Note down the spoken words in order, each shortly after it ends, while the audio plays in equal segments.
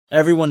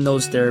Everyone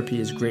knows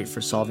therapy is great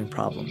for solving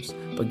problems,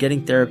 but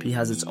getting therapy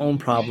has its own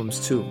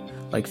problems too,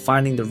 like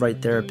finding the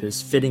right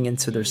therapist, fitting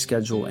into their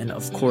schedule, and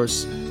of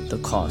course,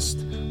 the cost.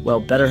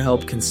 Well,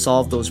 BetterHelp can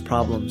solve those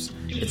problems.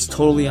 It's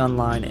totally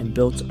online and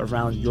built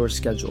around your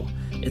schedule.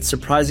 It's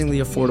surprisingly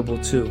affordable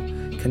too.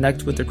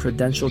 Connect with a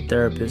credentialed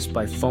therapist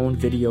by phone,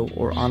 video,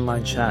 or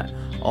online chat,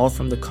 all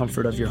from the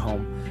comfort of your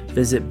home.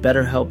 Visit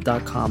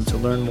BetterHelp.com to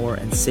learn more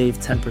and save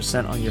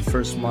 10% on your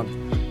first month.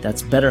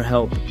 That's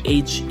BetterHelp,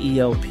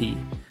 H-E-L-P.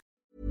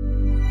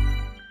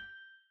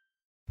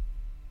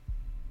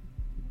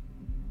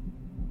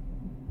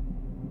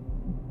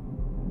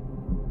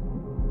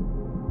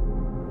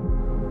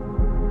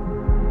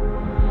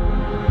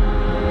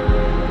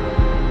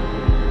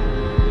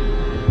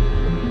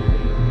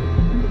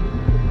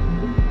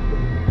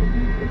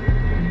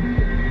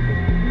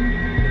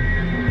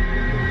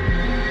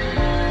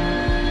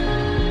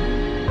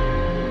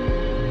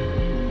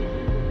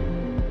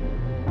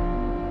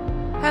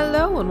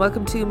 Hello and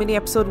welcome to mini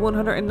episode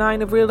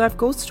 109 of Real Life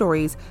Ghost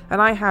Stories,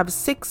 and I have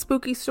 6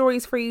 spooky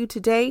stories for you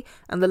today,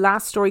 and the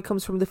last story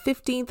comes from the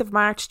 15th of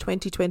March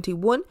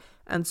 2021,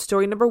 and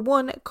story number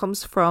 1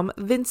 comes from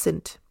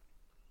Vincent.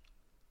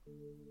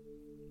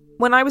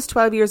 When I was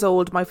 12 years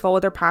old, my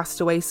father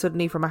passed away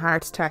suddenly from a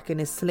heart attack in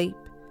his sleep.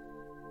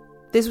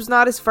 This was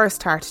not his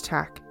first heart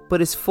attack, but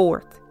his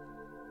 4th.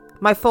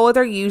 My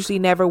father usually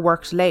never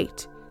worked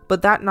late,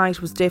 but that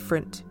night was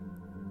different.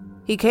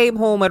 He came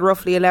home at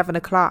roughly 11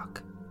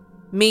 o'clock.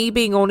 Me,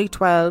 being only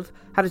 12,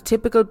 had a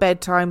typical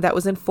bedtime that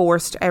was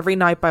enforced every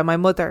night by my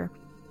mother,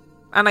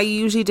 and I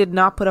usually did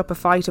not put up a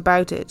fight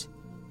about it.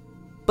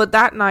 But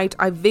that night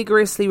I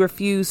vigorously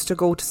refused to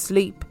go to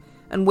sleep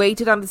and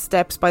waited on the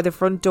steps by the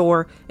front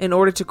door in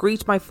order to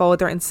greet my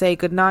father and say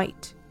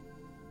goodnight.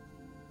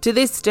 To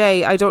this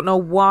day, I don't know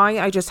why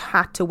I just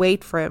had to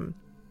wait for him,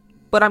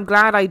 but I'm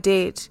glad I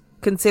did,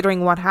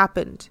 considering what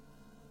happened.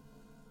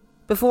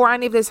 Before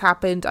any of this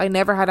happened, I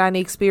never had any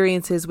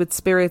experiences with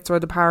spirits or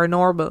the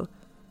paranormal,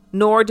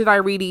 nor did I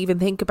really even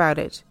think about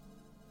it.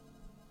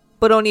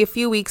 But only a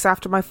few weeks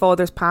after my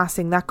father's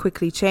passing, that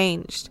quickly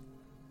changed.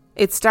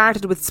 It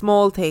started with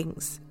small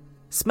things: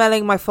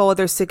 smelling my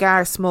father's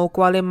cigar smoke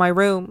while in my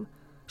room,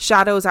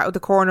 shadows out of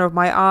the corner of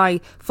my eye,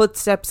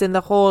 footsteps in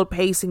the hall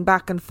pacing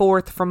back and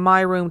forth from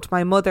my room to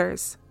my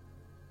mother's.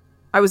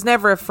 I was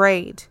never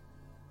afraid.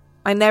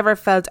 I never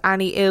felt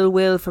any ill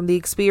will from the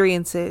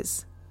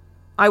experiences.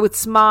 I would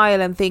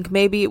smile and think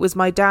maybe it was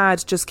my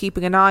dad just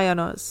keeping an eye on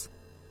us.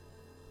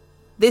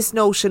 This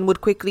notion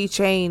would quickly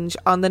change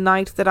on the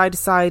night that I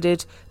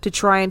decided to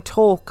try and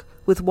talk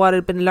with what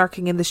had been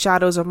lurking in the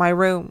shadows of my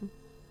room.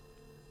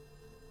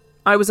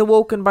 I was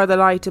awoken by the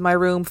light in my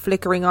room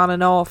flickering on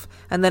and off,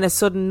 and then a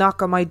sudden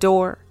knock on my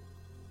door.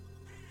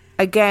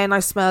 Again I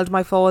smelled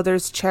my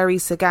father's cherry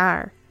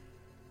cigar,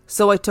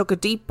 so I took a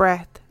deep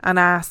breath and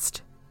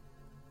asked,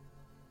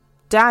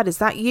 "Dad, is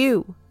that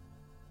you?"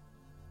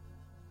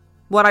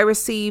 What I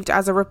received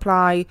as a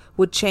reply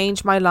would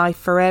change my life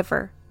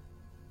forever.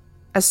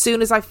 As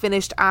soon as I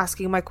finished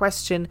asking my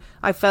question,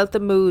 I felt the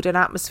mood and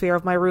atmosphere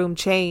of my room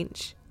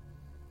change.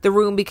 The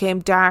room became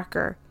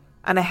darker,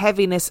 and a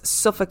heaviness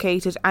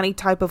suffocated any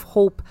type of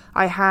hope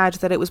I had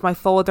that it was my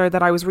father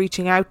that I was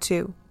reaching out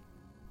to.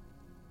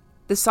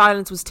 The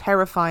silence was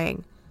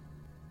terrifying,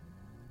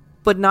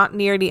 but not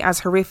nearly as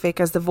horrific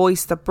as the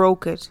voice that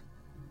broke it.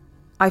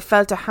 I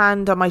felt a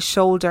hand on my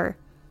shoulder,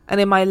 and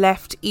in my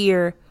left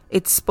ear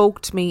it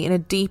spoke to me in a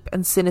deep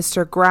and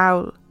sinister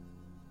growl.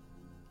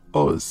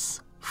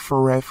 "Us,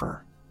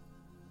 forever."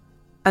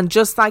 And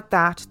just like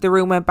that, the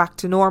room went back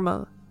to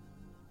normal.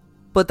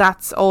 But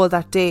that's all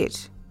that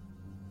did.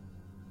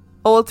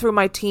 All through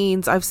my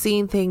teens, I've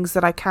seen things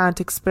that I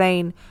can't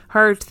explain,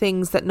 heard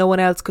things that no one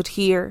else could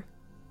hear.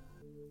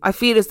 I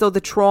feel as though the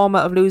trauma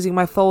of losing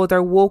my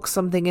father woke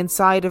something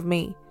inside of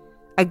me,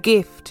 a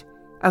gift,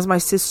 as my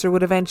sister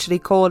would eventually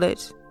call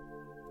it.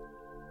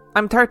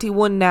 I'm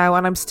 31 now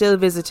and I'm still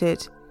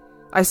visited.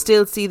 I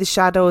still see the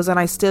shadows and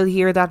I still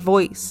hear that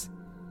voice.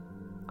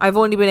 I've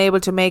only been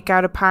able to make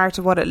out a part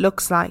of what it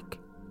looks like.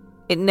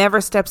 It never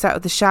steps out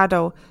of the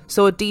shadow,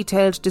 so a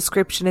detailed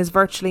description is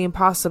virtually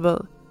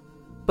impossible.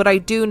 But I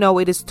do know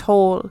it is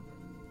tall,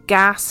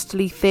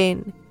 ghastly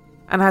thin,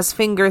 and has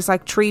fingers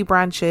like tree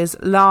branches,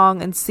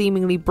 long and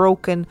seemingly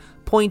broken,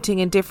 pointing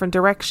in different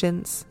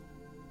directions.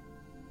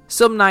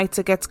 Some nights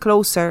it gets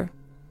closer,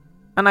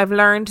 and I've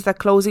learned that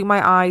closing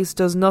my eyes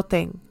does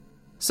nothing,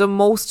 so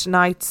most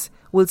nights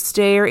will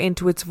stare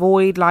into its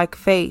void-like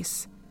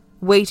face,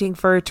 waiting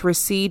for it to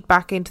recede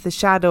back into the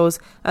shadows,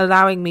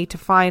 allowing me to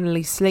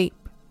finally sleep.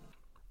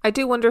 I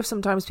do wonder if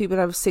sometimes people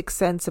have a sixth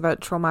sense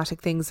about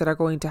traumatic things that are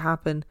going to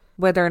happen,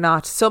 whether or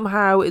not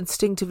somehow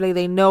instinctively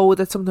they know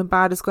that something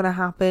bad is going to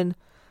happen,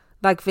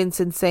 like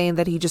Vincent saying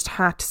that he just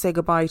had to say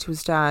goodbye to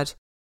his dad.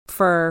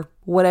 For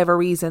whatever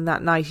reason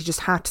that night, he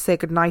just had to say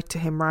goodnight to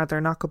him rather,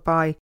 not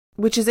goodbye.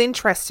 Which is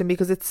interesting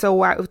because it's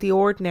so out of the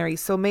ordinary.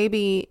 So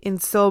maybe in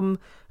some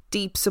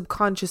deep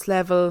subconscious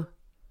level,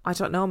 I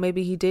don't know,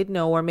 maybe he did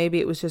know, or maybe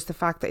it was just the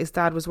fact that his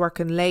dad was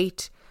working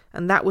late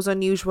and that was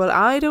unusual.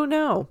 I don't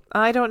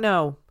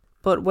know.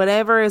 But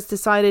whatever has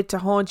decided to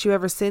haunt you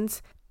ever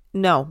since,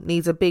 no,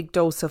 needs a big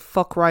dose of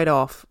fuck right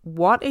off.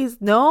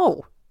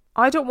 No.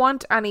 I don't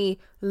want any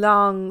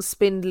long,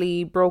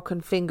 spindly,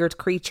 broken-fingered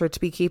creature to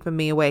be keeping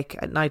me awake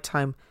at night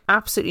time.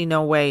 Absolutely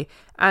no way.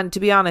 And to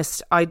be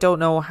honest, I don't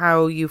know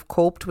how you've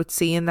coped with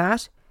seeing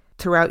that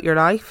throughout your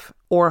life,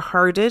 or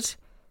heard it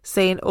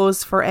saying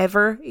us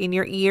forever in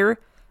your ear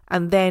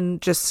and then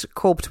just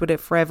coped with it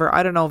forever.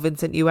 I don't know,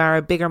 Vincent, you are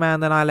a bigger man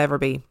than I'll ever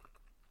be.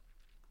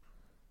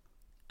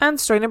 And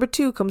story number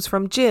 2 comes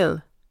from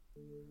Jill.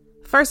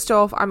 First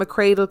off, I'm a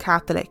cradle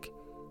Catholic.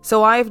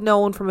 So I've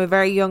known from a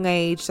very young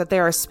age that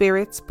there are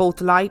spirits,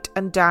 both light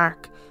and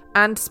dark,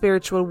 and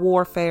spiritual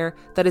warfare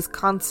that is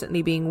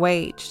constantly being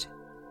waged.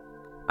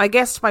 I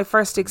guess my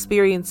first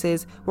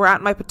experiences were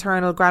at my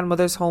paternal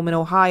grandmother's home in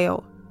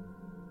Ohio.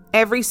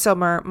 Every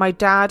summer, my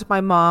dad,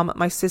 my mom,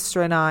 my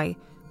sister and I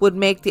would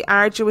make the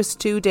arduous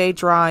 2-day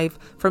drive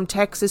from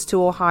Texas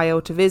to Ohio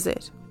to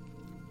visit.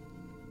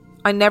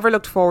 I never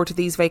looked forward to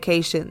these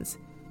vacations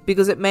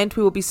because it meant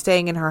we would be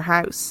staying in her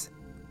house.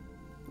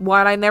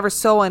 While I never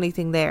saw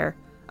anything there,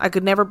 I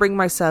could never bring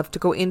myself to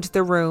go into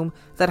the room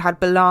that had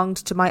belonged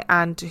to my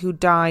aunt who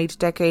died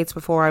decades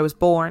before I was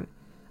born,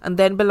 and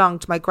then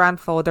belonged to my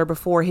grandfather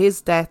before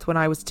his death when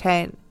I was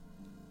 10.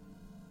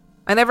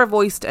 I never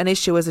voiced an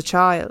issue as a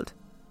child,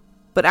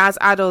 but as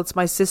adults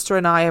my sister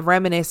and I have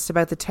reminisced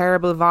about the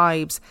terrible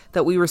vibes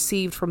that we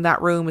received from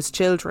that room as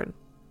children.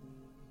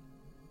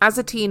 As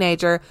a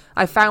teenager,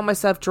 I found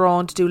myself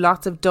drawn to do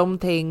lots of dumb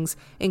things,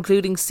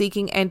 including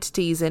seeking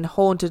entities in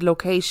haunted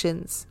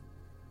locations.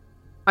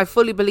 I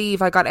fully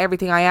believe I got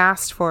everything I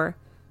asked for,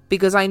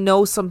 because I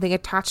know something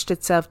attached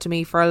itself to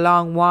me for a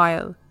long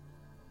while.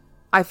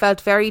 I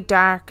felt very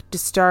dark,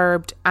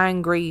 disturbed,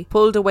 angry,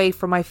 pulled away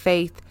from my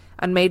faith,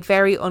 and made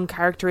very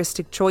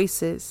uncharacteristic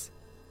choices.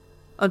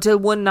 Until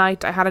one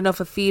night I had enough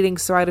of feeling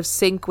so out of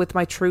sync with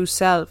my true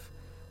self,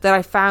 that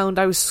I found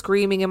I was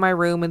screaming in my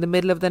room in the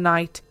middle of the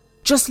night,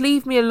 "Just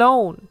leave me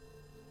alone!"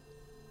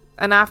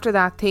 And after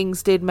that,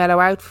 things did mellow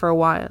out for a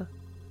while.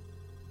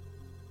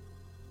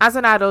 As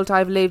an adult,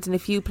 I've lived in a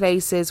few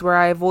places where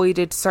I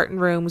avoided certain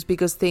rooms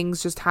because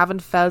things just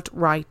haven't felt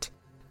right,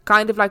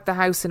 kind of like the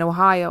house in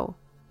Ohio.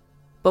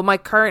 But my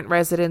current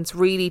residence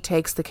really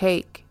takes the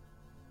cake.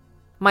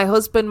 My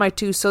husband, my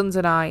 2 sons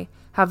and I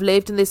have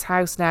lived in this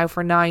house now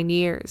for 9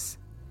 years.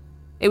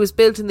 It was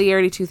built in the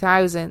early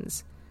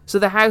 2000s, so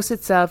the house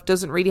itself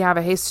doesn't really have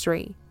a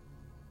history.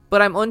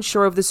 But I'm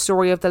unsure of the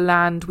story of the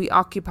land we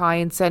occupy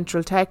in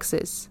central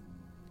Texas.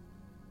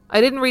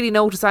 I didn't really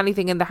notice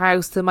anything in the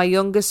house till my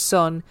youngest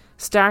son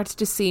started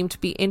to seem to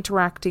be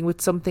interacting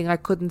with something I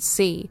couldn't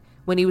see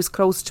when he was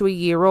close to a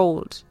year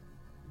old.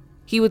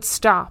 He would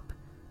stop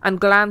and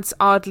glance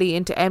oddly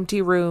into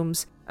empty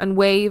rooms and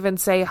wave and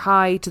say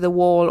hi to the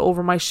wall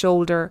over my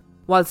shoulder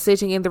while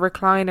sitting in the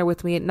recliner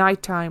with me at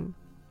night time.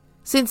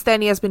 Since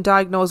then he has been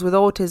diagnosed with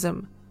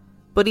autism,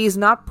 but he is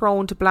not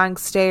prone to blank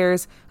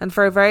stares and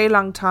for a very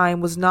long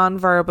time was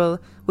non-verbal,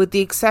 with the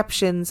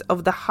exceptions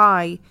of the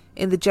hi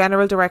in the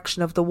general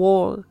direction of the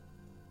wall.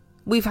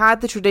 We've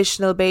had the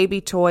traditional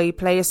baby toy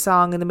play a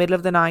song in the middle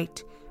of the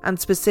night and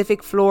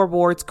specific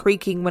floorboards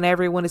creaking when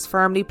everyone is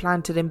firmly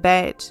planted in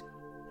bed.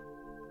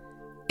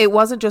 It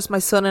wasn't just my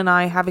son and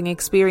I having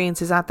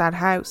experiences at that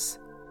house.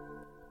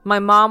 My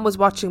mom was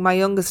watching my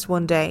youngest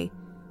one day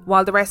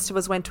while the rest of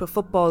us went to a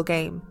football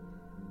game.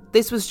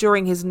 This was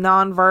during his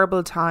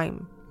non-verbal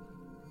time.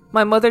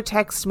 My mother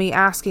texted me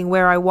asking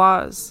where I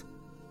was.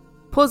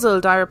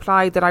 Puzzled, I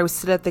replied that I was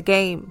still at the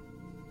game.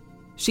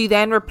 She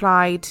then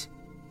replied,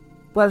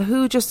 "Well,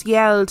 who just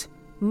yelled,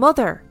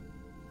 'Mother,'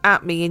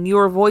 at me in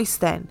your voice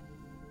then?"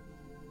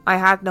 I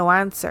had no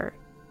answer.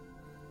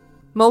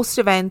 Most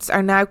events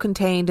are now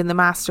contained in the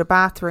master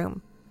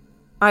bathroom.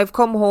 I've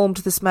come home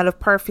to the smell of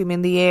perfume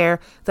in the air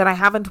that I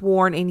haven't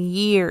worn in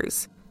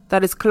years,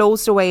 that is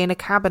closed away in a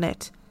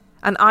cabinet,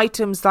 and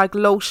items like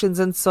lotions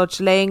and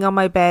such laying on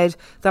my bed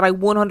that I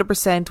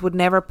 100% would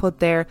never put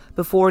there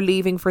before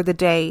leaving for the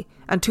day,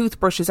 and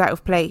toothbrushes out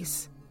of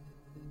place.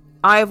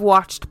 I have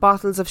watched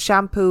bottles of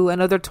shampoo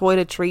and other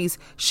toiletries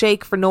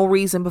shake for no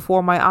reason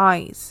before my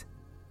eyes.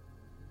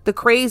 The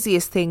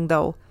craziest thing,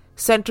 though,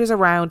 centres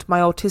around my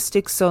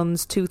autistic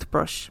son's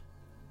toothbrush.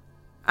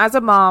 As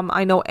a mom,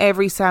 I know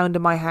every sound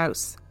in my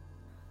house.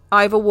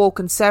 I've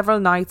awoken several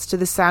nights to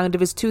the sound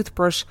of his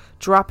toothbrush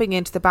dropping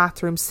into the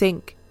bathroom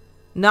sink,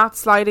 not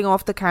sliding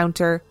off the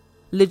counter,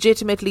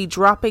 legitimately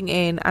dropping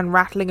in and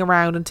rattling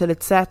around until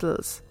it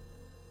settles.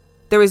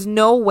 There is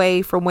no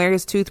way from where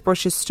his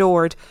toothbrush is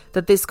stored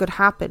that this could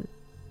happen,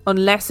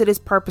 unless it is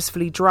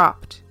purposefully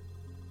dropped.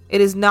 It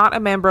is not a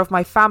member of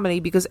my family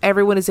because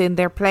everyone is in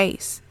their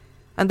place,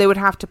 and they would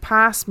have to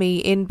pass me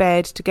in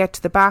bed to get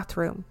to the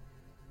bathroom.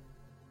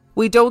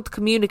 We don't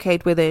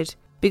communicate with it,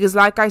 because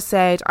like I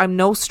said, I'm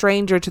no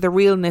stranger to the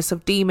realness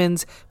of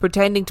demons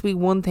pretending to be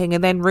one thing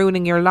and then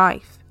ruining your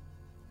life.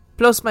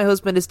 Plus my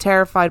husband is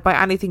terrified by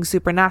anything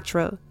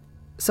supernatural,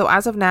 so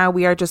as of now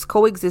we are just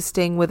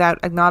coexisting without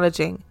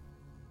acknowledging.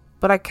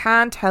 But I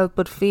can't help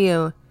but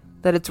feel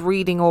that it's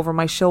reading over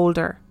my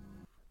shoulder.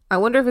 I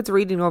wonder if it's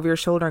reading over your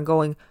shoulder and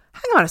going,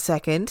 hang on a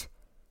second,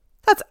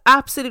 that's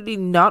absolutely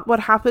not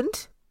what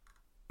happened.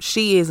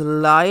 She is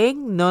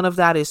lying. None of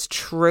that is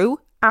true.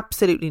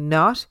 Absolutely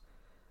not.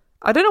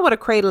 I don't know what a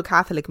cradle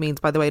Catholic means,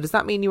 by the way. Does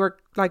that mean you were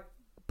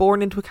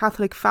born into a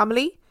Catholic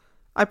family?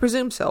 I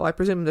presume so. I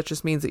presume that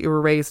just means that you were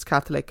raised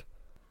Catholic.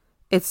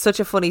 It's such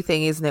a funny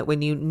thing, isn't it,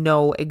 when you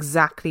know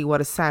exactly what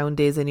a sound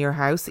is in your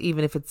house,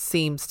 even if it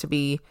seems to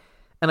be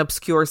an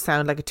obscure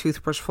sound like a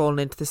toothbrush falling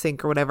into the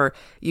sink or whatever.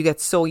 You get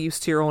so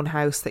used to your own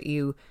house that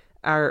you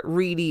are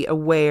really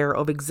aware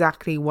of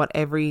exactly what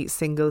every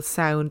single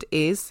sound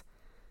is.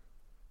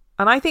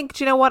 And I think,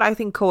 do you know what? I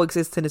think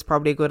coexisting is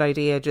probably a good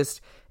idea.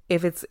 Just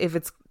if it's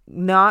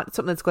not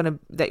something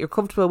that you're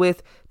comfortable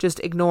with, just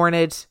ignoring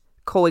it,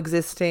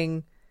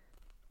 coexisting,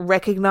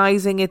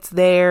 recognizing it's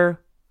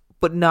there,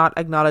 but not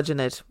acknowledging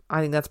it.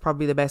 I think that's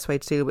probably the best way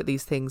to deal with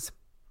these things.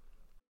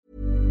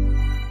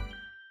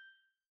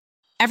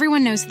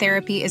 Everyone knows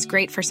therapy is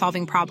great for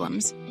solving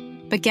problems,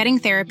 but getting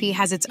therapy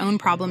has its own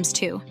problems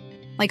too,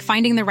 like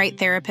finding the right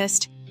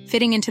therapist,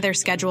 fitting into their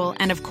schedule,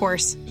 and of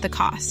course, the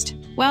cost.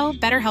 Well,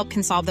 BetterHelp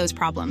can solve those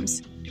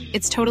problems.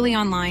 It's totally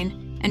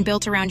online and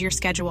built around your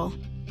schedule.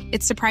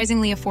 It's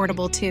surprisingly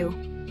affordable too.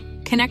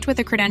 Connect with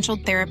a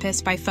credentialed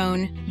therapist by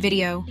phone,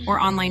 video, or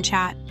online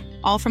chat,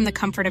 all from the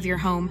comfort of your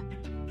home.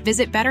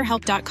 Visit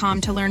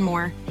BetterHelp.com to learn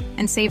more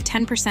and save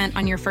 10%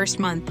 on your first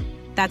month.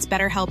 That's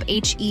BetterHelp,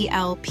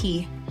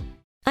 H-E-L-P.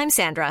 I'm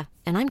Sandra,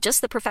 and I'm just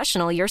the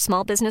professional your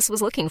small business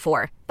was looking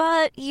for.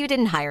 But you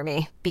didn't hire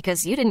me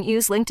because you didn't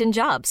use LinkedIn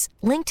Jobs.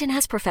 LinkedIn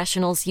has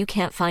professionals you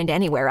can't find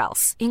anywhere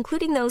else,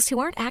 including those who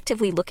aren't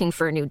actively looking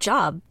for a new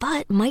job,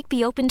 but might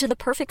be open to the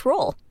perfect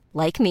role,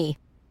 like me.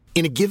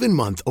 In a given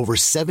month, over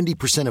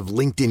 70% of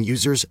LinkedIn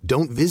users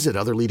don't visit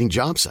other leading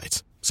job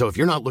sites. So if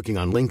you're not looking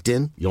on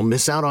LinkedIn, you'll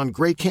miss out on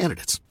great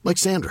candidates like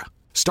Sandra.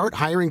 Start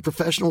hiring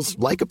professionals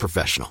like a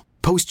professional.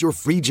 Post your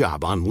free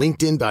job on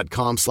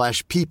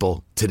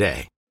linkedin.com/people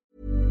today.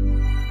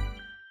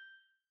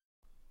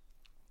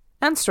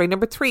 And story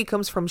number 3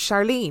 comes from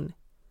Charlene.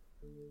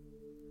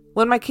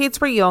 When my kids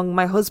were young,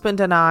 my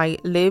husband and I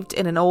lived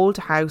in an old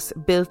house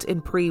built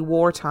in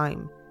pre-war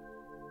time.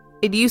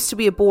 It used to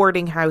be a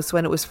boarding house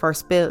when it was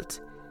first built,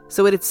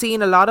 so it had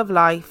seen a lot of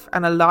life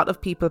and a lot of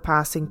people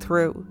passing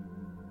through.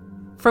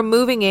 From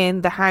moving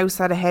in, the house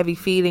had a heavy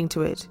feeling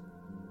to it,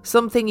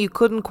 something you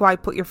couldn't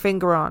quite put your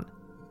finger on.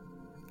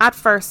 At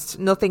first,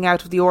 nothing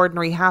out of the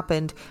ordinary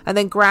happened, and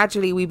then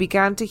gradually we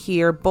began to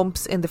hear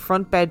bumps in the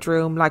front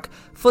bedroom, like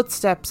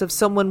footsteps of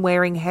someone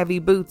wearing heavy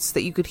boots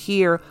that you could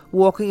hear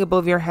walking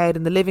above your head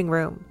in the living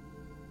room.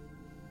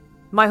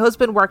 My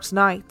husband worked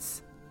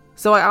nights,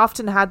 so I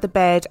often had the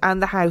bed and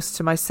the house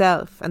to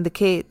myself and the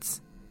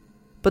kids.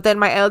 But then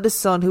my eldest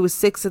son, who was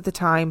 6 at the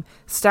time,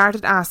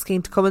 started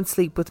asking to come and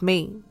sleep with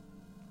me.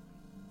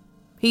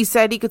 He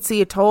said he could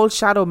see a tall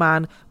shadow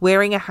man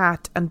wearing a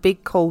hat and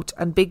big coat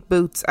and big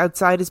boots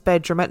outside his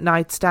bedroom at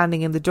night,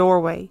 standing in the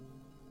doorway.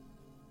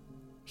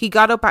 He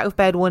got up out of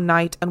bed one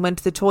night and went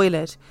to the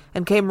toilet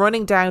and came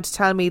running down to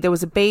tell me there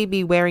was a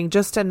baby wearing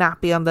just a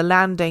nappy on the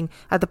landing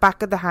at the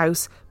back of the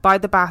house by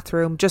the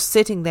bathroom, just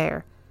sitting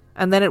there,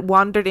 and then it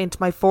wandered into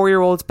my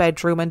 4-year-old's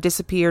bedroom and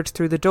disappeared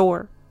through the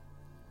door.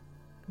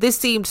 This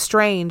seemed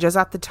strange, as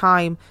at the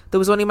time there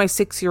was only my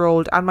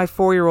 6-year-old and my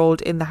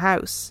 4-year-old in the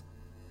house.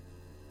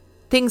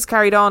 Things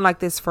carried on like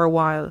this for a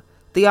while,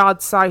 the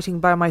odd sighting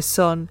by my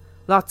son,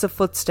 lots of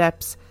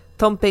footsteps,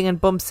 thumping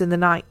and bumps in the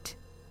night.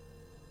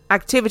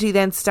 Activity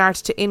then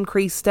started to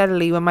increase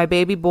steadily when my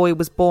baby boy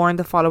was born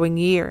the following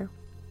year.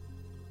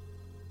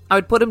 I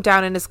would put him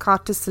down in his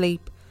cot to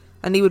sleep,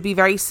 and he would be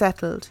very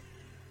settled.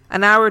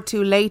 An hour or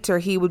two later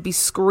he would be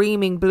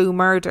screaming blue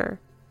murder.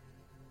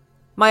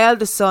 My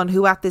eldest son,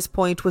 who at this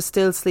point was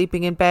still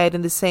sleeping in bed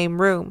in the same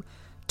room,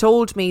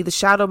 told me the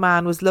shadow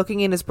man was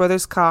looking in his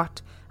brother's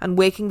cot and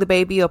waking the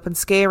baby up and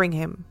scaring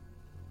him.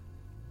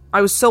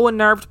 I was so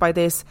unnerved by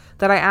this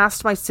that I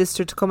asked my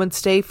sister to come and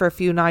stay for a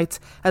few nights,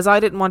 as I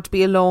didn't want to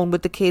be alone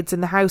with the kids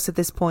in the house at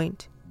this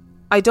point.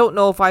 I don't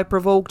know if I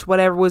provoked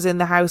whatever was in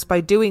the house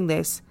by doing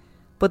this,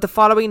 but the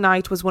following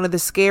night was one of the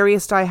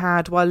scariest I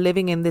had while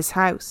living in this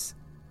house.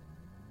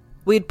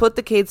 We had put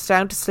the kids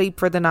down to sleep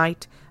for the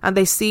night, and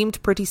they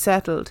seemed pretty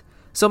settled,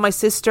 so my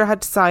sister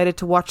had decided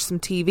to watch some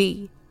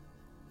TV.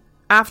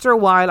 After a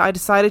while, I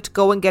decided to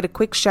go and get a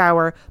quick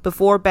shower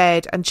before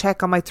bed and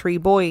check on my 3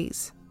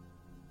 boys.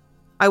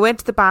 I went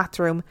to the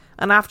bathroom,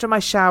 and after my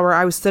shower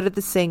I was stood at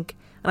the sink,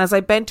 and as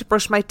I bent to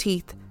brush my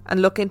teeth and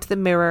look into the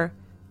mirror,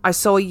 I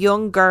saw a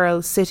young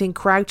girl sitting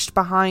crouched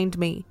behind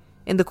me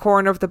in the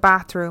corner of the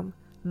bathroom,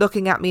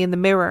 looking at me in the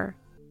mirror.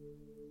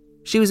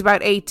 She was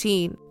about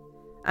 18,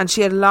 and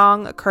she had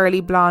long curly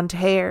blonde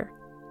hair,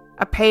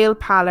 a pale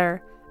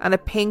pallor, and a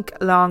pink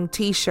long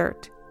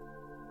t-shirt.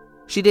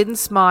 She didn't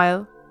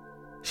smile.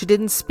 She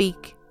didn't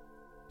speak.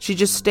 She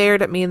just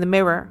stared at me in the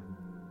mirror.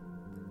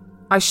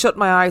 I shut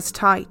my eyes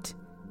tight,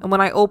 and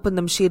when I opened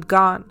them she had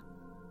gone.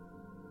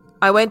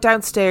 I went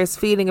downstairs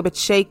feeling a bit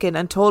shaken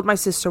and told my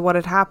sister what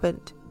had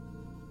happened.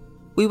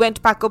 We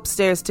went back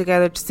upstairs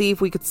together to see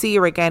if we could see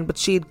her again, but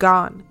she had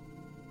gone.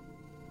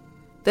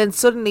 Then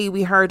suddenly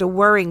we heard a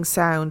whirring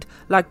sound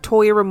like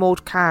toy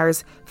remote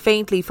cars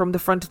faintly from the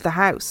front of the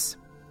house.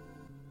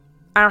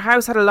 Our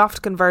house had a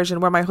loft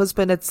conversion where my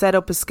husband had set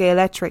up his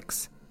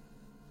Scalextrics.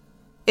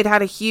 It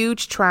had a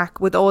huge track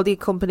with all the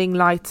accompanying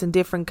lights and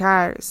different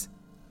cars.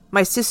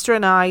 My sister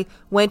and I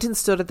went and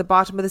stood at the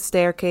bottom of the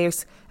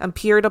staircase and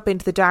peered up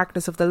into the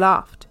darkness of the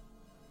loft.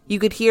 You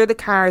could hear the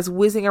cars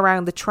whizzing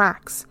around the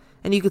tracks,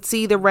 and you could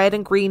see the red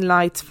and green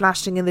lights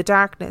flashing in the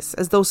darkness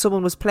as though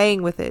someone was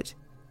playing with it.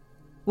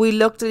 We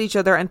looked at each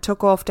other and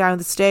took off down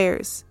the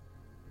stairs.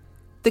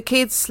 The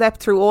kids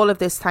slept through all of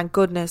this, thank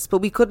goodness,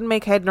 but we couldn't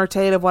make head nor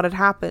tail of what had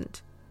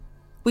happened.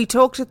 We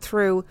talked it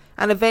through,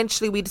 and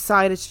eventually we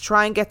decided to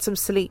try and get some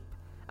sleep,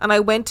 and I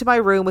went to my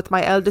room with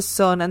my eldest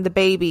son and the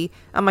baby,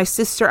 and my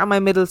sister and my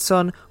middle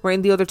son were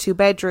in the other 2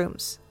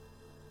 bedrooms.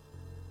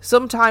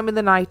 Sometime in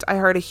the night I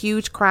heard a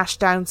huge crash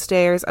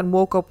downstairs and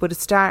woke up with a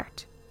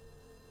start.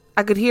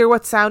 I could hear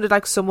what sounded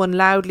like someone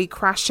loudly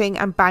crashing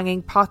and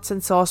banging pots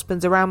and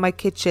saucepans around my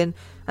kitchen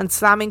and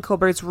slamming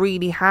cupboards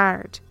really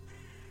hard.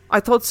 I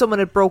thought someone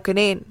had broken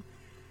in.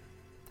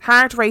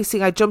 Heart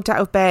racing, I jumped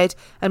out of bed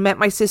and met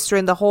my sister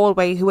in the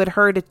hallway, who had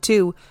heard it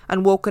too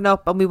and woken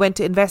up, and we went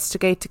to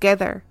investigate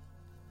together.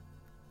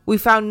 We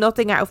found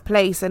nothing out of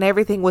place and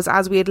everything was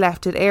as we had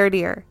left it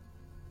earlier.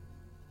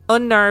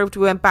 Unnerved,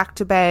 we went back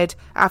to bed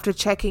after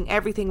checking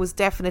everything was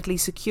definitely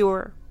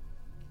secure.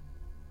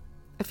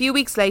 A few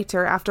weeks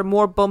later, after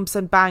more bumps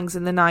and bangs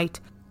in the night,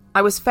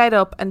 I was fed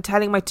up and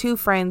telling my 2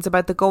 friends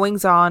about the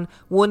goings-on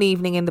one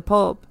evening in the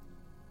pub.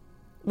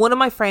 One of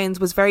my friends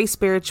was very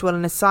spiritual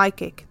and a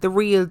psychic, the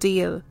real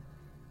deal.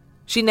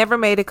 She never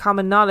made it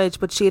common knowledge,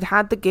 but she had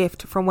had the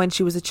gift from when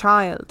she was a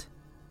child.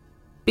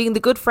 Being the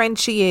good friend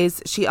she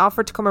is, she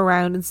offered to come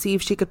around and see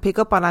if she could pick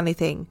up on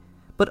anything,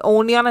 but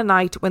only on a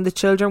night when the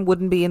children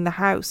wouldn't be in the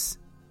house.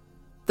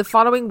 The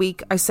following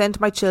week, I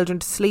sent my children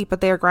to sleep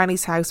at their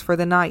granny's house for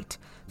the night,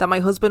 that my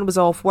husband was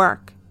off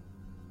work.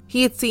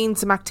 He had seen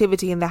some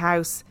activity in the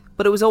house,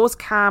 but it was always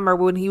calmer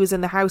when he was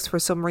in the house for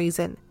some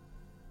reason.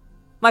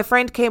 My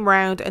friend came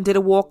round and did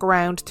a walk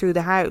around through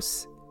the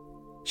house.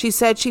 She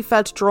said she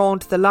felt drawn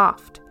to the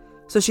loft,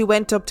 so she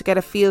went up to get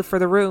a feel for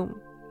the room.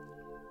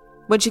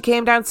 When she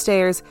came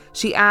downstairs,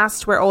 she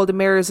asked where all the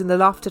mirrors in the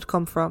loft had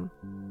come from.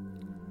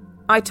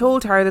 I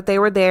told her that they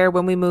were there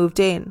when we moved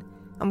in,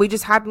 and we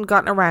just hadn't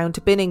gotten around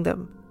to binning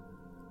them.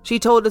 She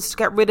told us to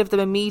get rid of them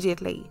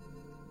immediately.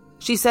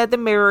 She said the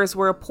mirrors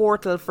were a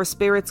portal for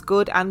spirits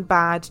good and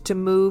bad to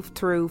move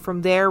through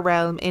from their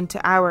realm into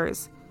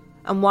ours,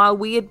 and while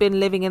we had been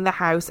living in the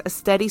house, a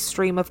steady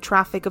stream of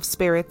traffic of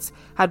spirits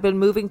had been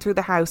moving through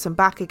the house and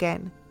back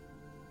again.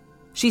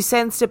 She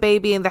sensed a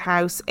baby in the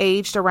house,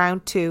 aged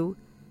around 2,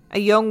 a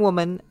young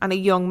woman and a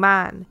young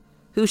man,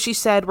 who she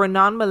said were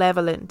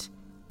non-malevolent,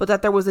 but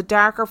that there was a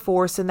darker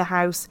force in the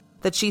house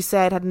that she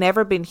said had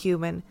never been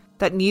human,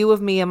 that knew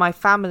of me and my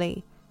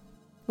family.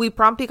 We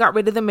promptly got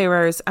rid of the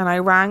mirrors, and I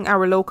rang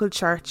our local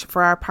church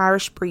for our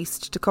parish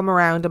priest to come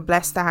around and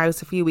bless the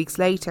house a few weeks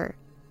later.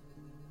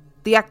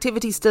 The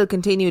activity still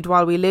continued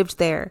while we lived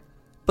there,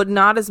 but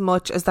not as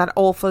much as that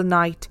awful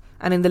night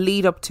and in the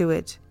lead up to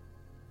it.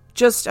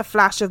 Just a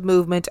flash of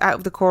movement out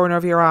of the corner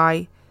of your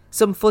eye,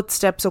 some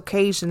footsteps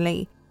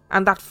occasionally,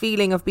 and that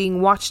feeling of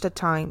being watched at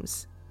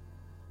times.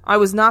 I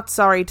was not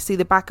sorry to see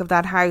the back of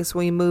that house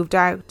when we moved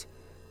out,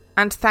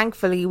 and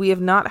thankfully we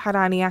have not had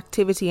any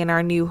activity in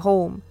our new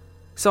home,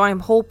 so I am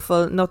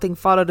hopeful nothing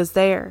followed us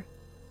there.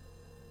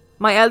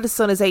 My eldest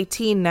son is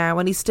 18 now,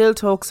 and he still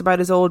talks about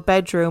his old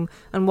bedroom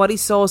and what he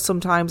saw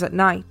sometimes at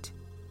night.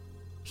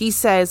 He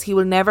says he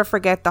will never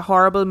forget the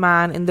horrible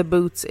man in the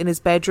boots in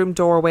his bedroom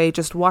doorway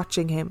just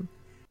watching him.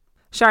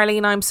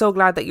 Charlene, I'm so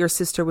glad that your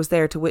sister was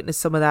there to witness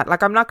some of that.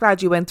 Like, I'm not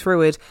glad you went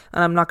through it,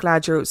 and I'm not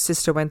glad your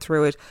sister went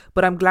through it,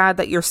 but I'm glad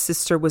that your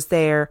sister was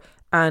there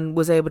and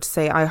was able to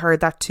say, I heard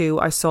that too,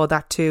 I saw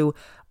that too,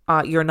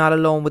 you're not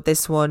alone with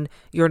this one,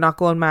 you're not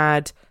going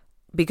mad.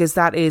 Because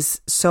that is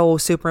so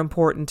super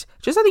important.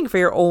 Just I think for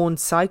your own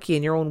psyche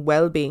and your own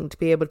well-being, to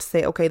be able to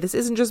say, okay, this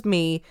isn't just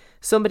me.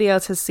 Somebody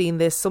else has seen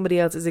this. Somebody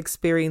else is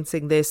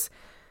experiencing this.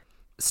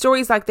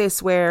 Stories like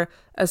this where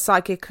a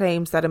psychic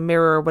claims that a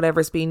mirror or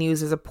whatever is being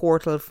used as a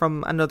portal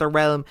from another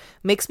realm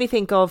makes me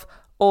think of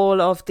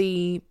all of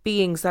the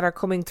beings that are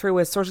coming through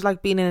as sort of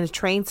like being in a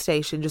train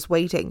station, just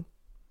waiting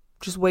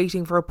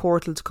for a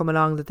portal to come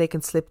along that they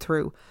can slip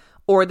through.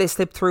 Or they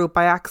slip through it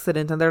by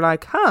accident and they're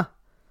like,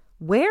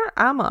 where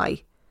am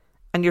I?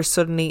 And you're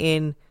suddenly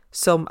in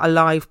some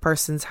alive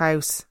person's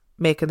house,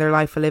 making their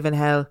life a living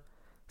hell.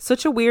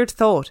 Such a weird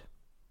thought.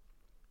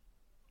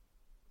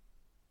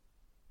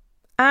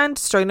 And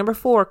story number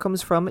 4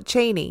 comes from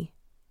Cheney.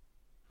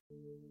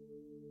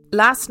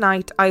 Last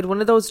night I had one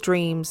of those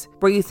dreams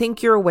where you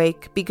think you're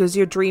awake because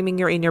you're dreaming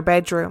you're in your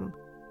bedroom.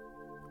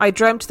 I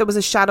dreamt there was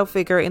a shadow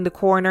figure in the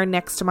corner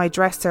next to my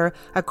dresser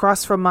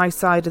across from my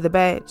side of the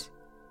bed.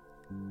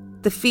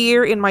 The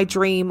fear in my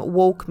dream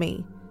woke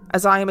me,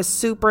 as I am a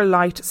super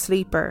light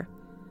sleeper,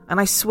 and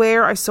I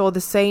swear I saw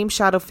the same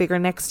shadow figure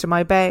next to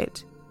my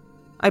bed.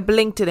 I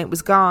blinked and it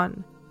was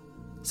gone.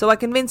 So I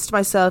convinced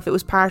myself it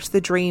was part of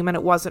the dream and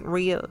it wasn't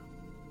real.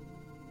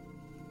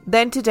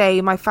 Then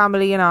today, my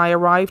family and I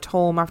arrived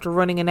home after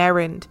running an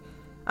errand,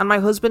 and my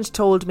husband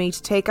told me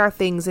to take our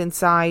things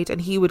inside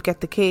and he would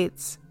get the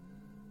kids.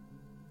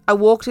 I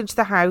walked into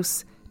the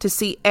house to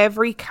see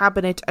every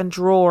cabinet and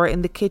drawer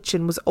in the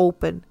kitchen was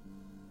open.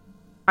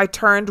 I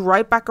turned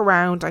right back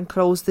around and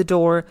closed the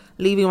door,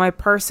 leaving my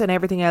purse and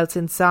everything else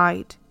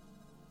inside.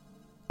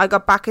 I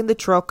got back in the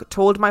truck,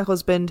 told my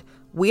husband,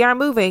 "We are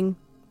moving,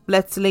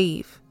 let's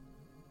leave."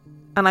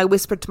 And I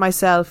whispered to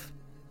myself,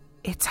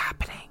 "It's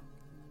happening."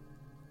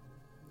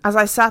 As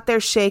I sat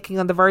there shaking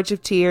on the verge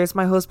of tears,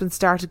 my husband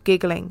started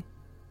giggling.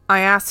 I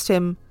asked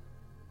him,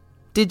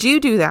 "Did you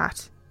do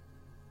that?"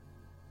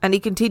 And he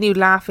continued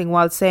laughing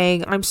while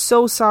saying, "I'm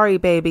so sorry,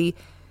 baby.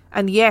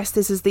 And yes,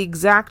 this is the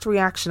exact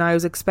reaction I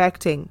was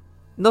expecting.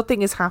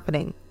 Nothing is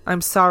happening.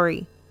 I'm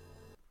sorry."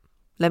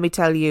 Let me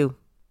tell you,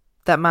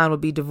 that man would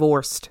be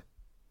divorced.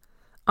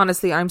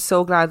 Honestly, I'm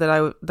so glad that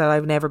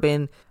I've never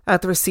been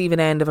at the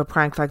receiving end of a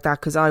prank like that,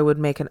 because I would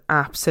make an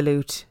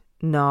absolute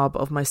knob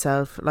of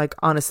myself. Like,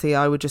 honestly,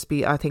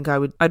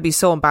 I'd be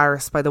so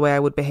embarrassed by the way I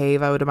would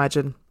behave, I would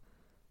imagine.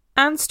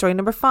 And story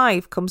number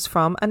 5 comes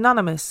from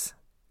Anonymous.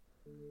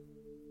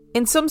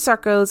 In some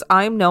circles,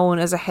 I'm known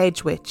as a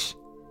hedge witch.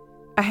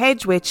 A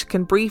hedge witch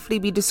can briefly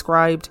be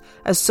described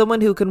as someone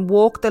who can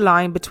walk the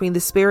line between the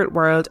spirit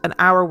world and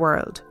our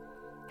world,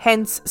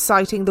 hence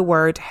citing the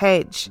word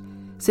hedge,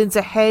 since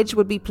a hedge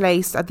would be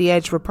placed at the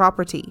edge of a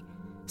property,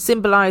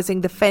 symbolising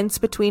the fence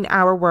between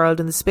our world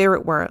and the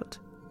spirit world.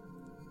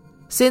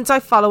 Since I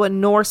follow a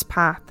Norse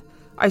path,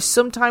 I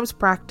sometimes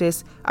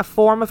practice a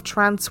form of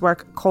trance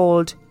work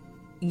called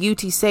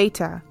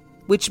utiseta,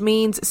 which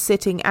means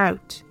sitting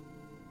out.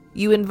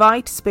 You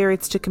invite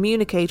spirits to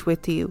communicate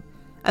with you,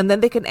 and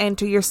then they can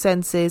enter your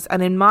senses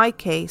and, in my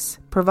case,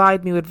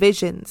 provide me with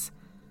visions,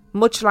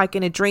 much like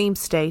in a dream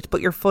state,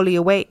 but you're fully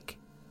awake.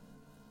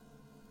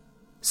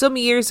 Some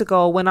years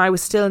ago, when I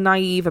was still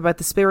naive about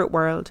the spirit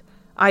world,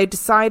 I had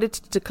decided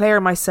to declare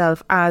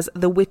myself as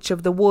the Witch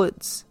of the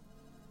Woods.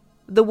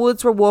 The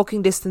woods were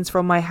walking distance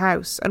from my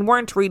house, and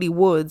weren't really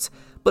woods,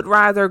 but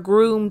rather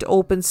groomed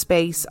open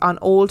space on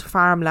old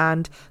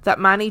farmland that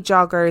many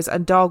joggers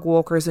and dog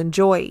walkers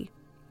enjoy.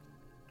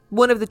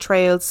 One of the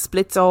trails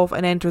splits off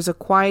and enters a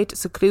quiet,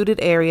 secluded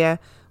area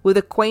with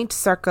a quaint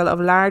circle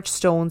of large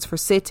stones for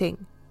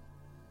sitting.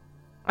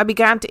 I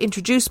began to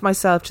introduce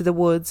myself to the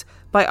woods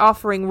by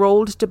offering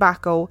rolled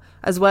tobacco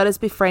as well as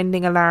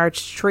befriending a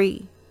large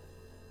tree.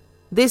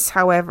 This,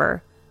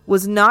 however,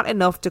 was not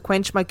enough to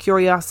quench my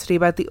curiosity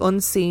about the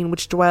unseen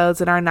which dwells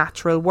in our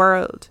natural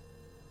world.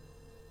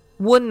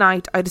 One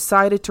night I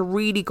decided to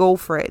really go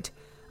for it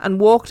and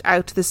walked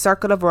out to the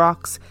circle of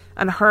rocks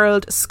and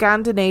hurled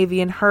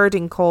Scandinavian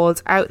herding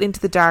calls out into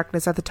the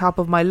darkness at the top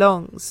of my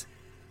lungs.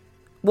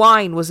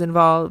 Wine was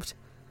involved,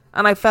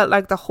 and I felt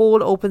like the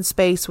whole open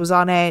space was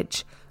on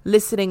edge,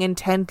 listening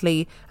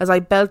intently as I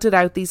belted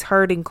out these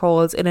herding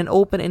calls in an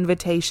open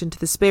invitation to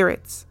the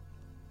spirits.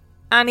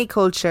 Any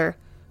culture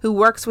who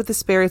works with the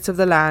spirits of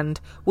the land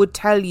would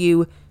tell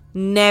you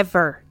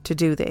never to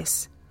do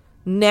this.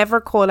 Never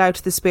call out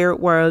to the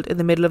spirit world in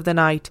the middle of the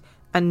night,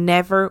 and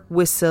never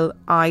whistle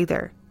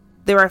either.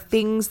 There are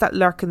things that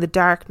lurk in the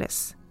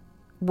darkness,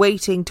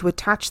 waiting to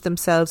attach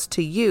themselves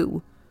to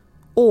you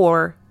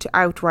or to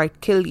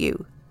outright kill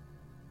you.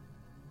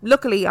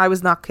 Luckily, I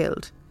was not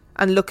killed,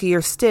 and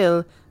luckier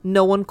still,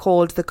 no one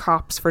called the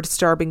cops for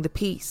disturbing the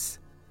peace.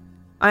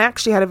 I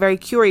actually had a very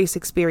curious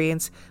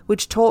experience,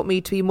 which taught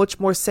me to be much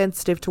more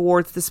sensitive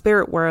towards the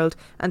spirit world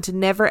and to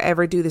never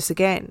ever do this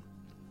again.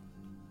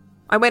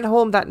 I went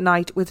home that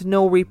night with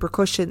no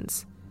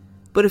repercussions,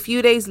 but a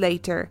few days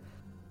later,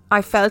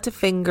 I felt a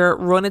finger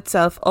run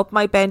itself up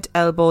my bent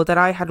elbow that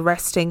I had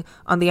resting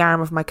on the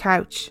arm of my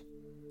couch.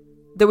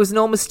 There was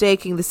no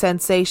mistaking the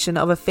sensation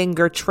of a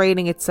finger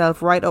trailing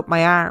itself right up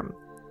my arm.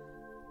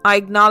 I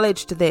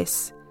acknowledged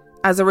this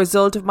as a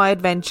result of my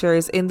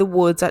adventures in the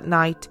woods at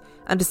night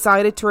and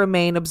decided to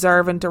remain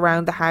observant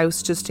around the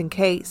house just in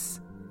case.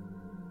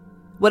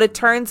 Well, it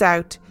turns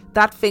out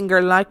that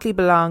finger likely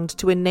belonged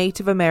to a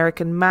Native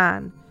American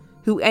man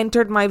who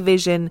entered my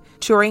vision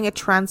during a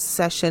trance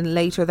session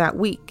later that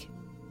week.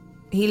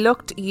 He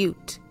looked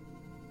Ute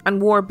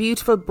and wore a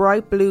beautiful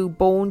bright blue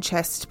bone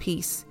chest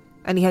piece,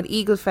 and he had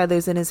eagle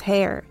feathers in his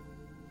hair.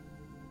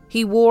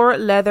 He wore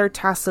leather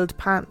tasselled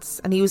pants,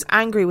 and he was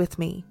angry with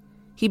me.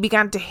 He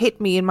began to hit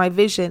me in my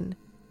vision.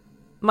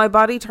 My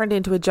body turned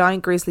into a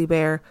giant grizzly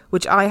bear,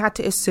 which I had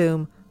to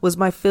assume was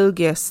my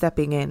Fylgja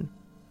stepping in,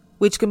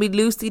 which can be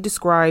loosely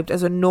described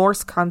as a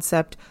Norse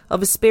concept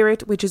of a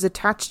spirit which is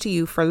attached to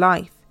you for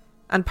life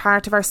and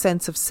part of our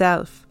sense of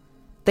self.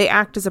 They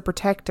act as a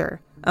protector,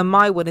 and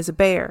my one is a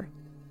bear.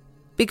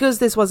 Because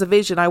this was a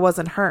vision, I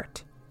wasn't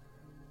hurt.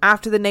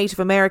 After the Native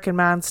American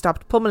man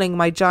stopped pummeling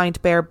my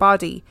giant bear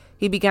body,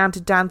 he began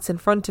to dance in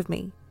front of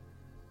me.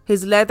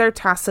 His leather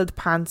tasseled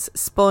pants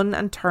spun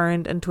and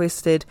turned and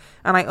twisted,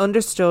 and I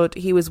understood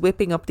he was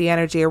whipping up the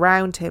energy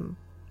around him.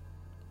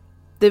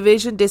 The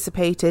vision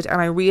dissipated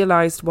and I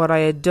realised what I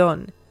had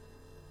done.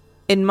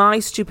 In my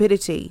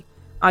stupidity,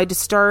 I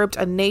disturbed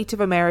a Native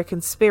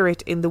American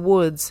spirit in the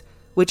woods,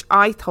 which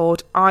I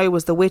thought I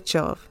was the witch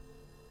of.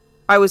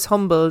 I was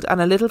humbled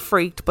and a little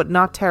freaked but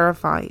not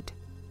terrified.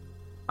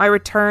 I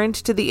returned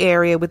to the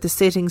area with the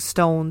sitting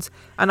stones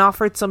and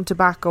offered some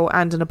tobacco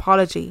and an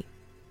apology.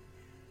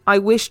 I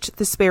wished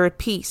the spirit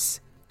peace,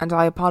 and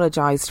I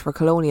apologised for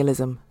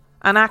colonialism,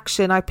 an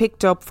action I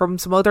picked up from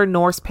some other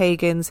Norse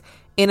pagans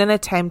in an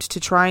attempt to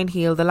try and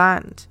heal the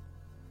land.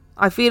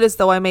 I feel as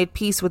though I made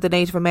peace with the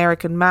Native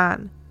American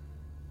man.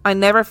 I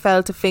never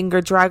felt a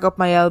finger drag up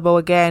my elbow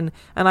again,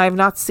 and I have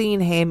not seen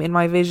him in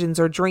my visions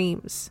or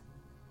dreams.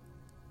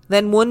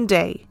 Then one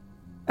day,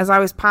 as I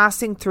was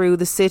passing through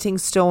the sitting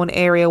stone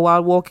area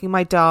while walking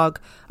my dog,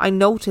 I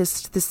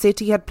noticed the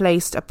city had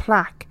placed a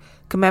plaque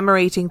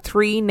commemorating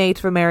 3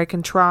 Native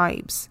American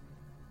tribes: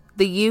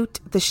 the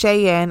Ute, the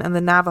Cheyenne and the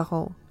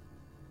Navajo.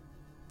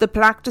 The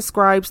plaque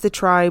describes the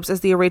tribes as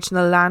the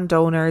original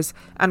landowners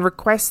and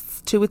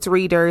requests to its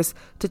readers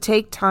to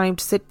take time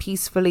to sit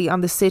peacefully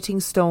on the sitting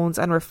stones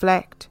and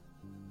reflect.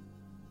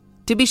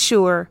 To be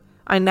sure,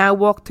 I now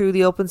walk through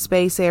the open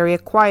space area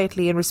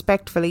quietly and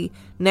respectfully,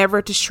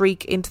 never to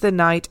shriek into the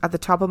night at the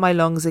top of my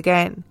lungs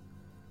again.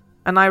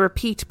 And I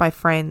repeat, my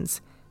friends,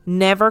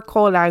 never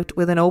call out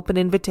with an open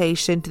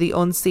invitation to the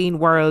unseen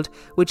world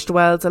which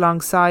dwells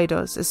alongside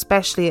us,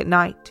 especially at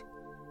night.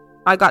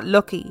 I got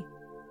lucky,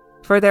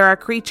 for there are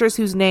creatures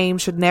whose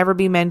names should never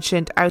be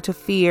mentioned out of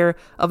fear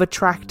of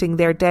attracting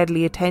their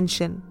deadly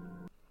attention.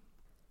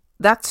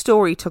 That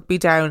story took me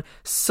down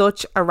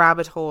such a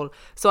rabbit hole.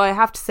 So I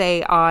have to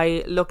say,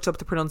 I looked up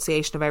the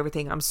pronunciation of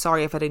everything. I'm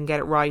sorry if I didn't get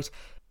it right.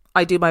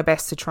 I do my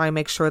best to try and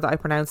make sure that I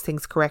pronounce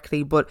things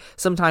correctly, but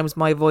sometimes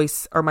my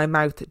voice or my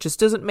mouth just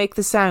doesn't make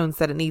the sounds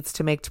that it needs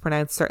to make to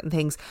pronounce certain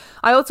things.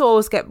 I also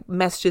always get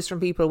messages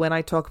from people when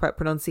I talk about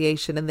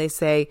pronunciation and they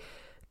say,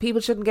 people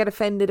shouldn't get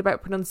offended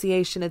about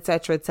pronunciation,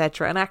 etc.,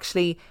 etc. And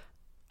actually,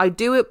 I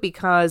do it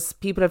because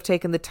people have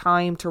taken the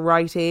time to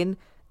write in,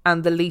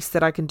 and the least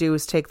that I can do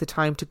is take the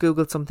time to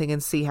Google something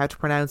and see how to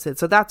pronounce it.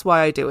 So that's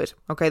why I do it.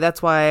 Okay,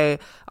 that's why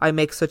I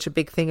make such a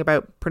big thing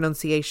about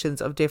pronunciations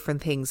of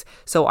different things.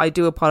 So I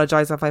do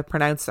apologise if I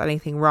pronounced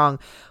anything wrong.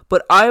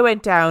 But I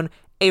went down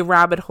a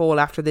rabbit hole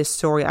after this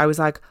story. I was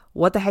like,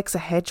 what the heck's a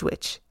hedge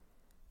witch?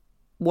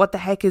 What the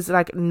heck is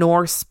like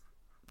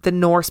the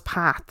Norse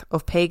path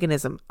of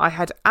paganism? I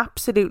had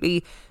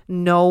absolutely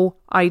no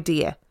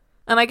idea.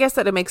 And I guess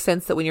that it makes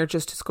sense that when you're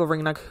just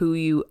discovering like who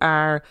you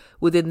are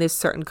within this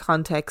certain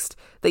context,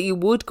 that you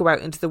would go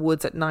out into the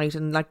woods at night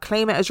and like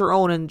claim it as your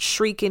own and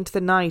shriek into the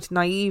night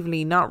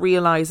naively, not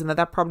realising that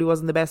that probably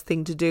wasn't the best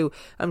thing to do.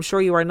 I'm sure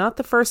you are not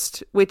the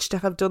first witch to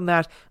have done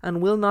that and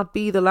will not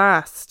be the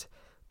last.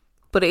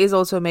 But it is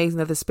also amazing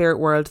that the spirit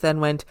world then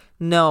went,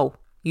 no,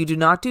 you do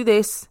not do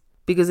this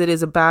because it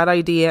is a bad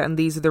idea and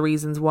these are the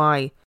reasons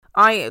why.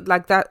 I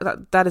like that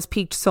has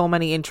piqued so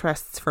many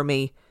interests for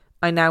me.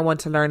 I now want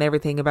to learn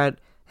everything about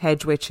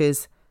hedge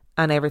witches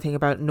and everything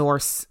about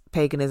Norse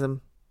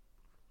paganism.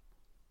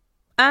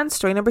 And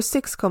story number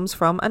 6 comes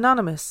from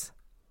Anonymous.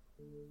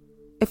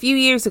 A few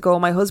years ago,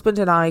 my husband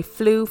and I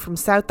flew from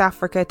South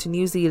Africa to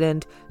New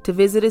Zealand to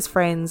visit his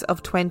friends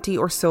of 20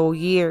 or so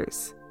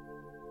years.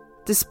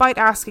 Despite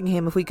asking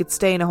him if we could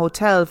stay in a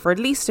hotel for at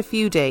least a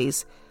few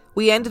days,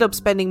 we ended up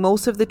spending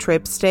most of the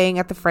trip staying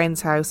at the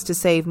friend's house to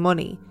save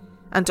money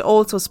and to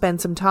also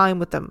spend some time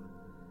with them.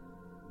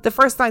 The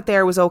first night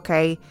there was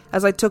okay,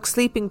 as I took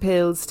sleeping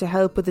pills to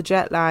help with the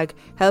jet lag,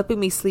 helping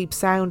me sleep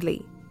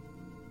soundly.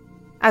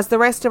 As the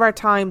rest of our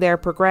time there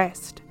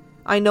progressed,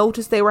 I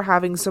noticed they were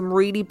having some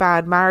really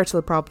bad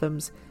marital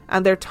problems,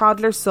 and their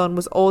toddler son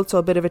was also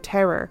a bit of a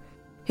terror,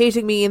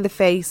 hitting me in the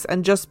face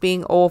and just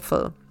being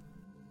awful.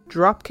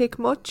 Dropkick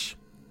much?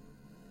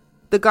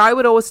 The guy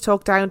would always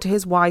talk down to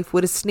his wife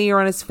with a sneer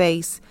on his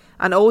face,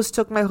 and always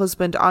took my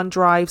husband on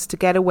drives to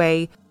get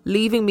away,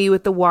 leaving me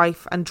with the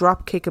wife and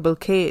drop-kickable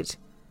kid.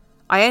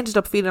 I ended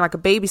up feeling like a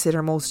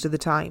babysitter most of the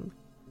time.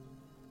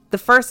 The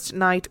first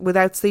night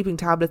without sleeping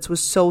tablets was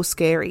so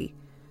scary.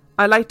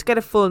 I liked to get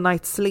a full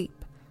night's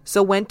sleep,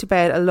 so went to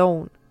bed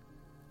alone.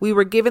 We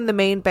were given the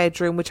main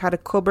bedroom, which had a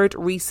cupboard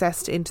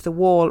recessed into the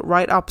wall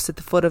right opposite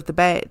the foot of the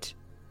bed.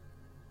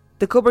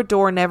 The cupboard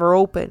door never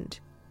opened,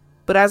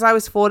 but as I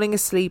was falling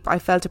asleep I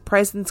felt a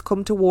presence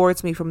come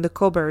towards me from the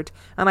cupboard,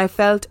 and I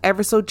felt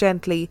ever so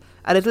gently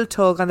a little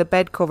tug on the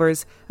bed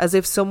covers as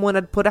if someone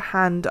had put a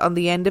hand on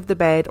the end of the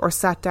bed or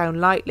sat down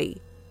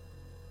lightly.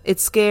 It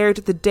scared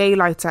the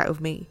daylights out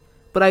of me,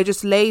 but I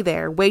just lay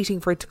there waiting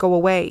for it to go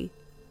away.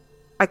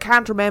 I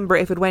can't remember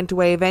if it went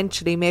away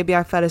eventually. Maybe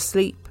I fell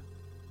asleep.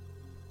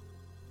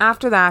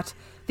 After that,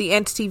 the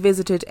entity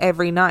visited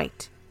every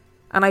night,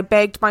 and I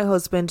begged my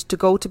husband to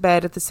go to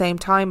bed at the same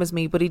time as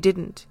me, but he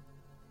didn't.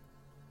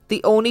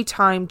 The only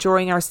time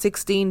during our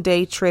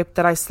 16-day trip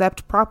that I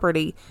slept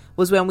properly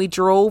was when we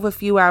drove a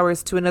few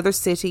hours to another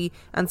city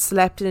and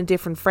slept in a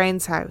different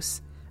friend's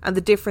house, and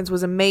the difference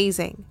was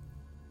amazing.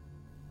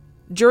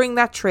 During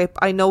that trip,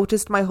 I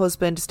noticed my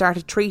husband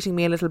started treating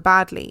me a little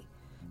badly,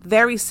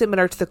 very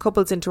similar to the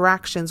couple's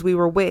interactions we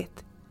were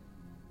with.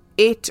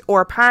 It,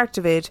 or part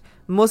of it,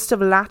 must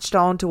have latched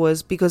onto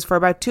us because for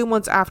about 2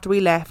 months after we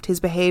left, his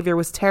behaviour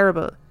was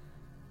terrible.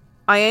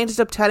 I ended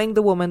up telling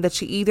the woman that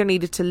she either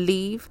needed to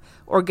leave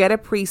or get a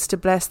priest to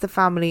bless the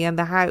family and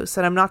the house,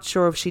 and I'm not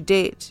sure if she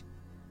did.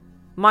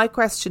 My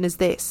question is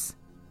this: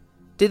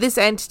 did this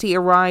entity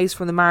arise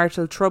from the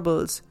marital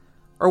troubles,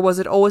 or was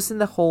it always in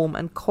the home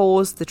and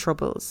caused the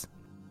troubles?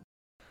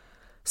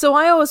 So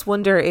I always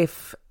wonder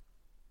if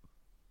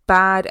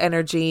bad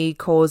energy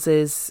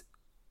causes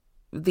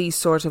these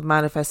sort of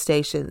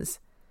manifestations.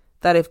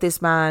 That if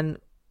this man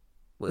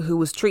who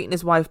was treating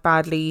his wife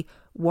badly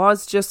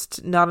was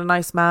just not a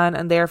nice man,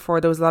 and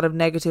therefore there was a lot of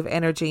negative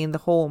energy in the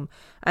home.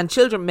 And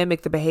children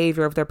mimic the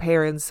behaviour of their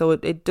parents, so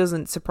it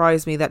doesn't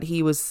surprise me that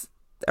he was,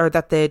 or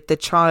that the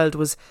child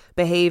was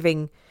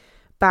behaving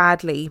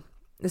badly,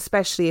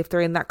 especially if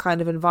they're in that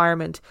kind of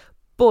environment.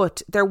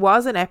 But there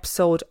was an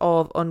episode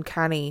of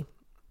Uncanny.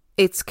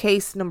 It's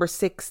case number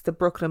 6, the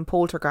Brooklyn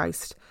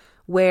Poltergeist,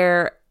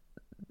 where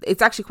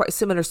it's actually quite a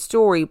similar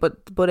story, but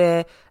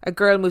a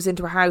girl moves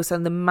into a house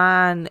and the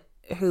man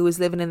who is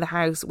living in the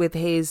house with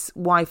his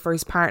wife or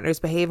his partner is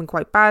behaving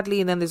quite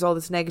badly, and then there's all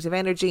this negative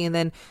energy and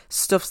then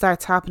stuff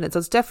starts happening. So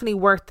it's definitely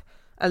worth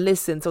a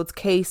listen. So it's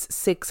case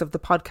 6 of the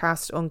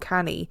podcast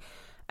Uncanny.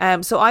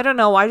 So I don't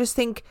know. I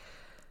think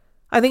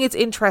it's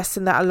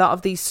interesting that a lot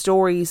of these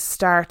stories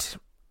start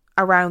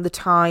around the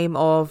time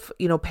of,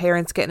 you know,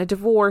 parents getting a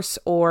divorce,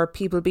 or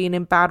people being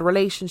in bad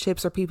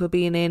relationships, or people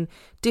being in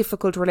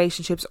difficult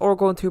relationships, or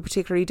going through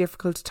particularly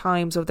difficult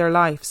times of their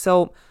life.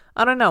 So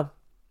I don't know.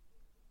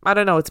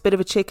 It's a bit of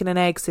a chicken and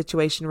egg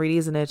situation, really,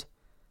 isn't it?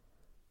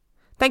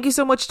 Thank you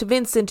so much to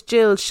Vincent,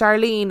 Jill,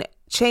 Charlene,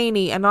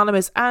 Cheney,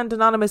 Anonymous and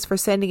Anonymous for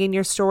sending in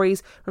your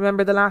stories.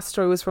 Remember, the last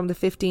story was from the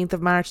 15th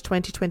of March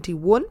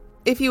 2021.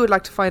 If you would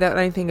like to find out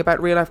anything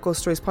about Real Life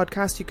Ghost Stories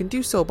podcast, you can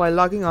do so by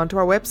logging on to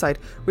our website,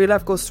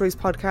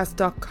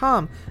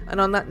 reallifeghoststoriespodcast.com. And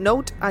on that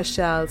note, I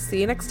shall see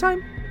you next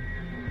time.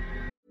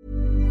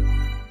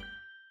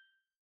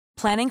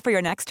 Planning for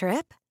your next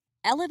trip?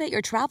 Elevate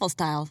your travel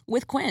style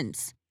with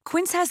Quince.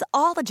 Quince has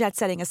all the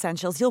jet-setting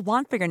essentials you'll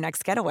want for your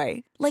next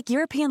getaway, like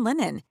European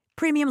linen,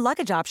 premium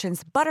luggage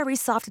options, buttery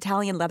soft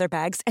Italian leather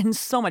bags, and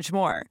so much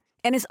more.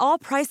 And is all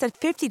priced at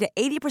 50 to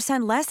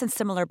 80% less than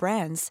similar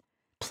brands.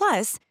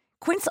 Plus,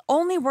 Quince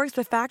only works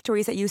with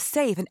factories that use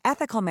safe and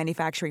ethical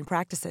manufacturing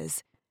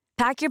practices.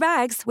 Pack your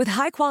bags with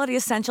high-quality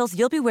essentials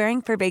you'll be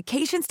wearing for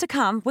vacations to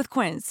come with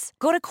Quince.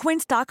 Go to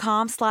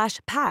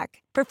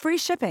quince.com/pack for free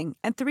shipping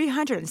and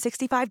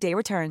 365-day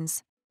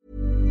returns.